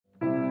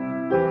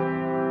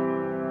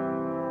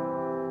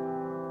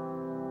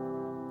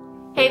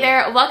Hey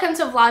there, welcome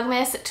to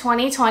Vlogmas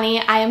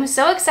 2020. I am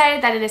so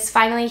excited that it is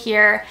finally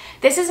here.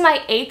 This is my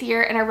 8th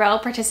year in a row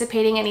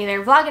participating in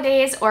either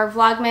Vlogadays or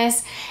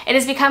Vlogmas. It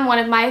has become one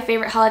of my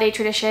favorite holiday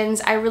traditions.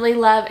 I really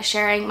love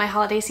sharing my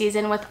holiday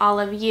season with all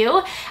of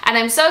you, and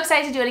I'm so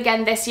excited to do it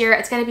again this year.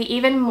 It's going to be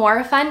even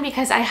more fun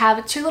because I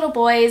have 2 little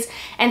boys,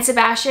 and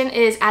Sebastian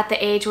is at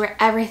the age where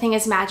everything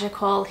is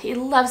magical. He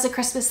loves the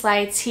Christmas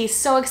lights. He's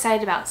so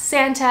excited about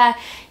Santa.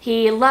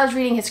 He loves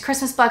reading his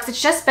Christmas books.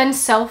 It's just been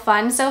so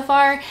fun so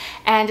far,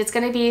 and it's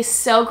going to be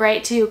so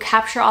great to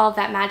capture all of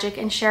that magic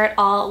and share it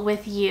all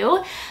with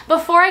you.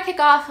 Before I kick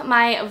off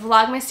my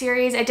Vlogmas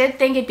series, I did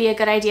think it'd be a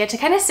good idea to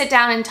kind of sit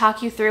down and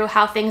talk you through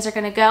how things are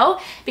going to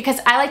go, because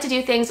I like to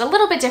do things a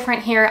little bit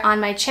different here on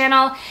my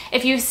channel.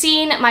 If you've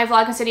seen my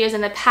Vlogmas videos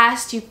in the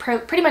past, you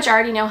pretty much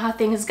already know how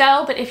things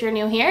go, but if you're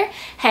new here,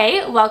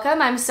 hey, welcome.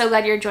 I'm so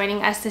glad you're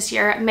joining us this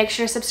year. Make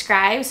sure to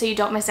subscribe so you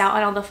don't miss out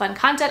on all the fun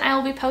content I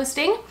will be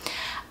posting.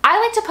 I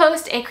like to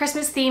post a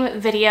Christmas theme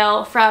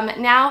video from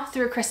now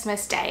through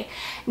Christmas Day.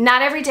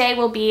 Not every day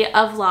will be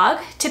a vlog.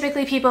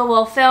 Typically people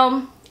will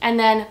film and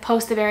then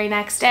post the very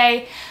next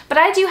day, but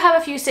I do have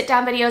a few sit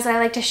down videos that I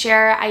like to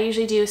share. I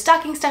usually do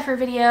stocking stuffer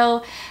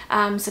video,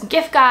 some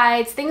gift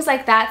guides, things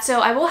like that,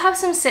 so I will have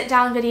some sit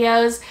down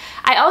videos.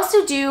 I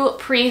also do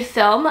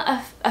pre-film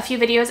a few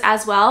videos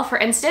as well. For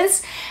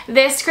instance,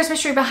 this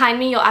Christmas tree behind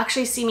me, you'll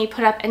actually see me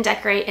put up and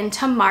decorate in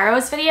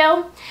tomorrow's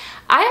video.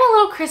 I am a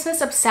little Christmas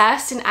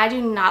obsessed, and I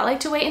do not like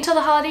to wait until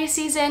the holiday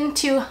season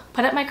to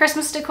put up my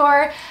Christmas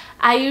decor.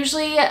 I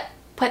usually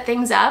put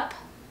things up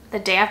the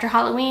day after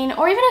Halloween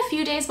or even a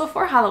few days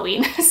before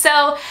Halloween.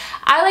 So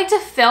I like to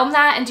film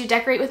that and do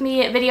decorate with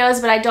me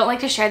videos, but I don't like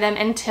to share them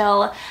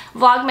until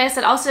Vlogmas.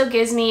 It also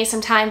gives me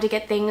some time to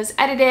get things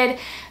edited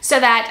so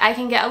that I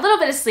can get a little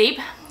bit of sleep.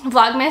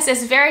 Vlogmas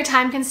is very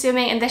time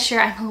consuming, and this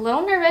year I'm a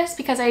little nervous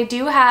because I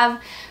do have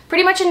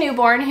pretty much a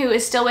newborn who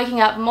is still waking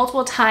up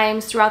multiple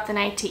times throughout the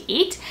night to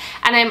eat,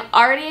 and I'm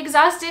already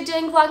exhausted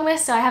doing Vlogmas,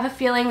 so I have a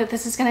feeling that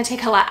this is going to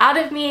take a lot out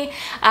of me.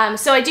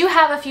 So I do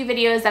have a few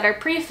videos that are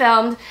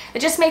pre-filmed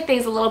that just make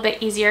things a little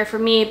bit easier for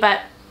me,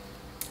 but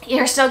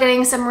you're still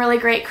getting some really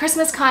great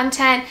Christmas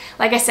content.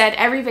 Like I said,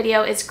 every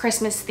video is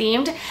Christmas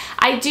themed.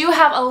 I do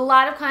have a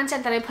lot of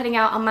content that I'm putting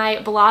out on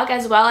my blog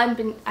as well.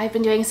 I've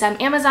been doing some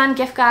Amazon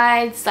gift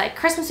guides, like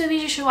Christmas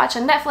movies you should watch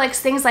on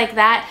Netflix, things like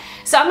that.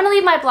 So I'm going to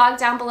leave my blog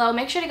down below.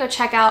 Make sure to go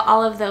check out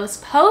all of those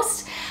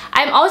posts.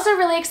 I'm also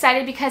really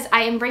excited because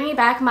I am bringing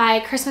back my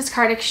Christmas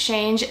card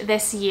exchange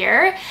this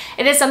year.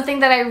 It is something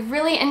that I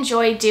really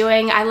enjoy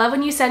doing. I love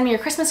when you send me your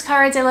Christmas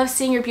cards. I love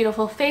seeing your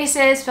beautiful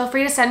faces. Feel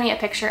free to send me a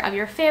picture of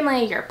your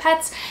family, your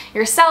pets,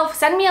 yourself.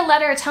 Send me a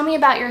letter. Tell me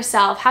about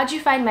yourself. How'd you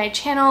find my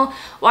channel?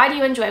 Why do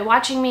you enjoy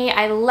watching me?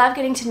 I love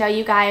getting to know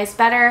you guys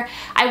better.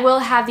 I will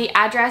have the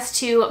address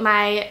to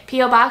my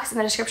P.O. box in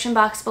the description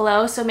box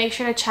below, so make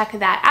sure to check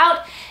that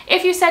out.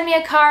 If you send me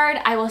a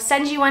card, I will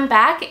send you one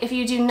back. If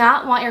you do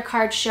not want your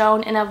card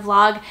shown in a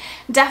vlog,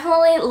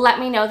 definitely let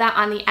me know that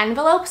on the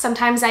envelope.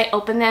 Sometimes I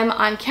open them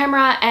on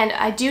camera, and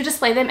I do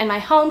display them in my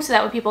home so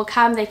that when people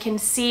come, they can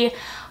see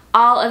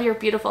all of your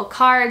beautiful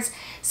cards.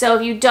 So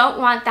if you don't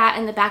want that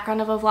in the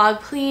background of a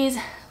vlog, please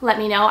let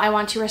me know. I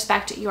want to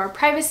respect your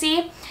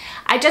privacy.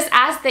 I just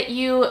ask that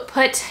you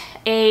put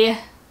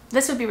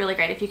this would be really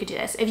great if you could do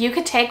this. If you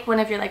could take one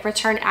of your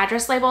return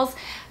address labels,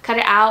 cut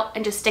it out,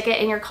 and just stick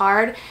it in your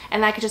card,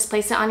 and I could just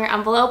place it on your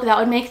envelope. That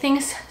would make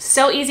things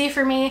so easy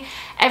for me.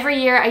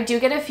 Every year I do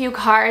get a few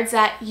cards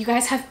that you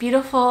guys have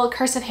beautiful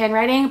cursive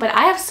handwriting, but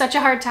I have such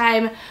a hard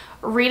time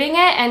reading it,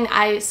 and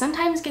I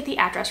sometimes get the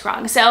address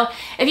wrong. So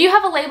if you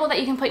have a label that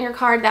you can put in your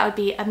card, that would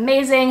be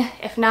amazing.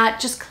 If not,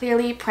 just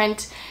clearly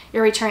print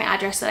your return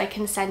address so that I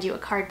can send you a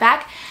card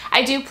back.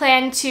 I do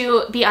plan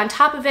to be on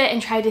top of it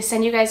and try to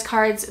send you guys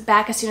cards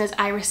back as soon as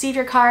I receive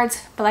your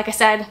cards, but like I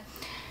said,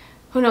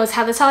 who knows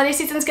how this holiday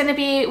season is going to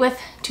be with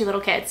 2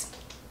 little kids.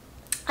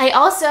 I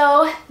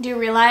also do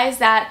realize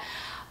that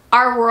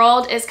our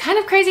world is kind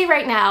of crazy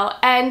right now,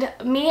 and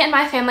me and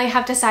my family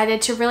have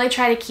decided to really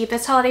try to keep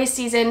this holiday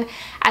season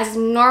as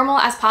normal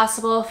as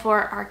possible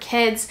for our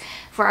kids,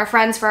 for our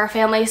friends, for our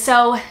family.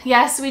 So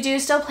yes, we do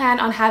still plan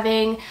on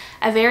having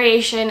a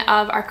variation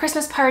of our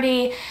Christmas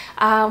party.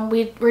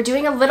 We're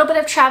doing a little bit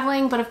of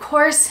traveling, but of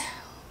course,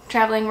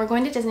 we're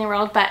going to Disney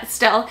World, but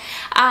still,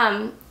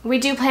 we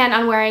do plan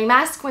on wearing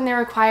masks when they're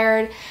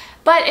required.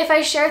 But if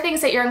I share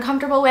things that you're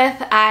uncomfortable with,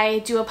 I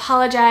do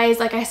apologize.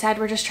 Like I said,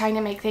 we're just trying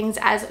to make things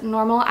as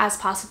normal as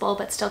possible,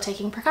 but still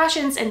taking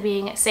precautions and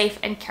being safe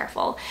and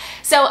careful.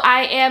 So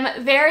I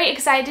am very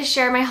excited to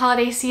share my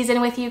holiday season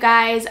with you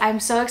guys.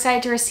 I'm so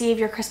excited to receive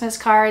your Christmas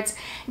cards.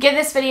 Give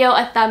this video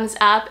a thumbs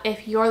up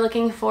if you're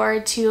looking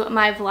forward to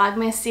my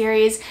Vlogmas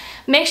series.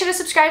 Make sure to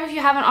subscribe if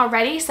you haven't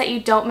already so that you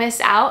don't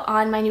miss out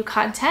on my new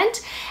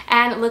content,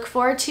 and look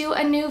forward to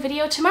a new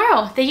video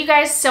tomorrow. Thank you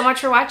guys so much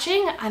for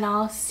watching, and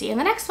I'll see you in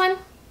the next one.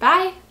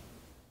 Bye!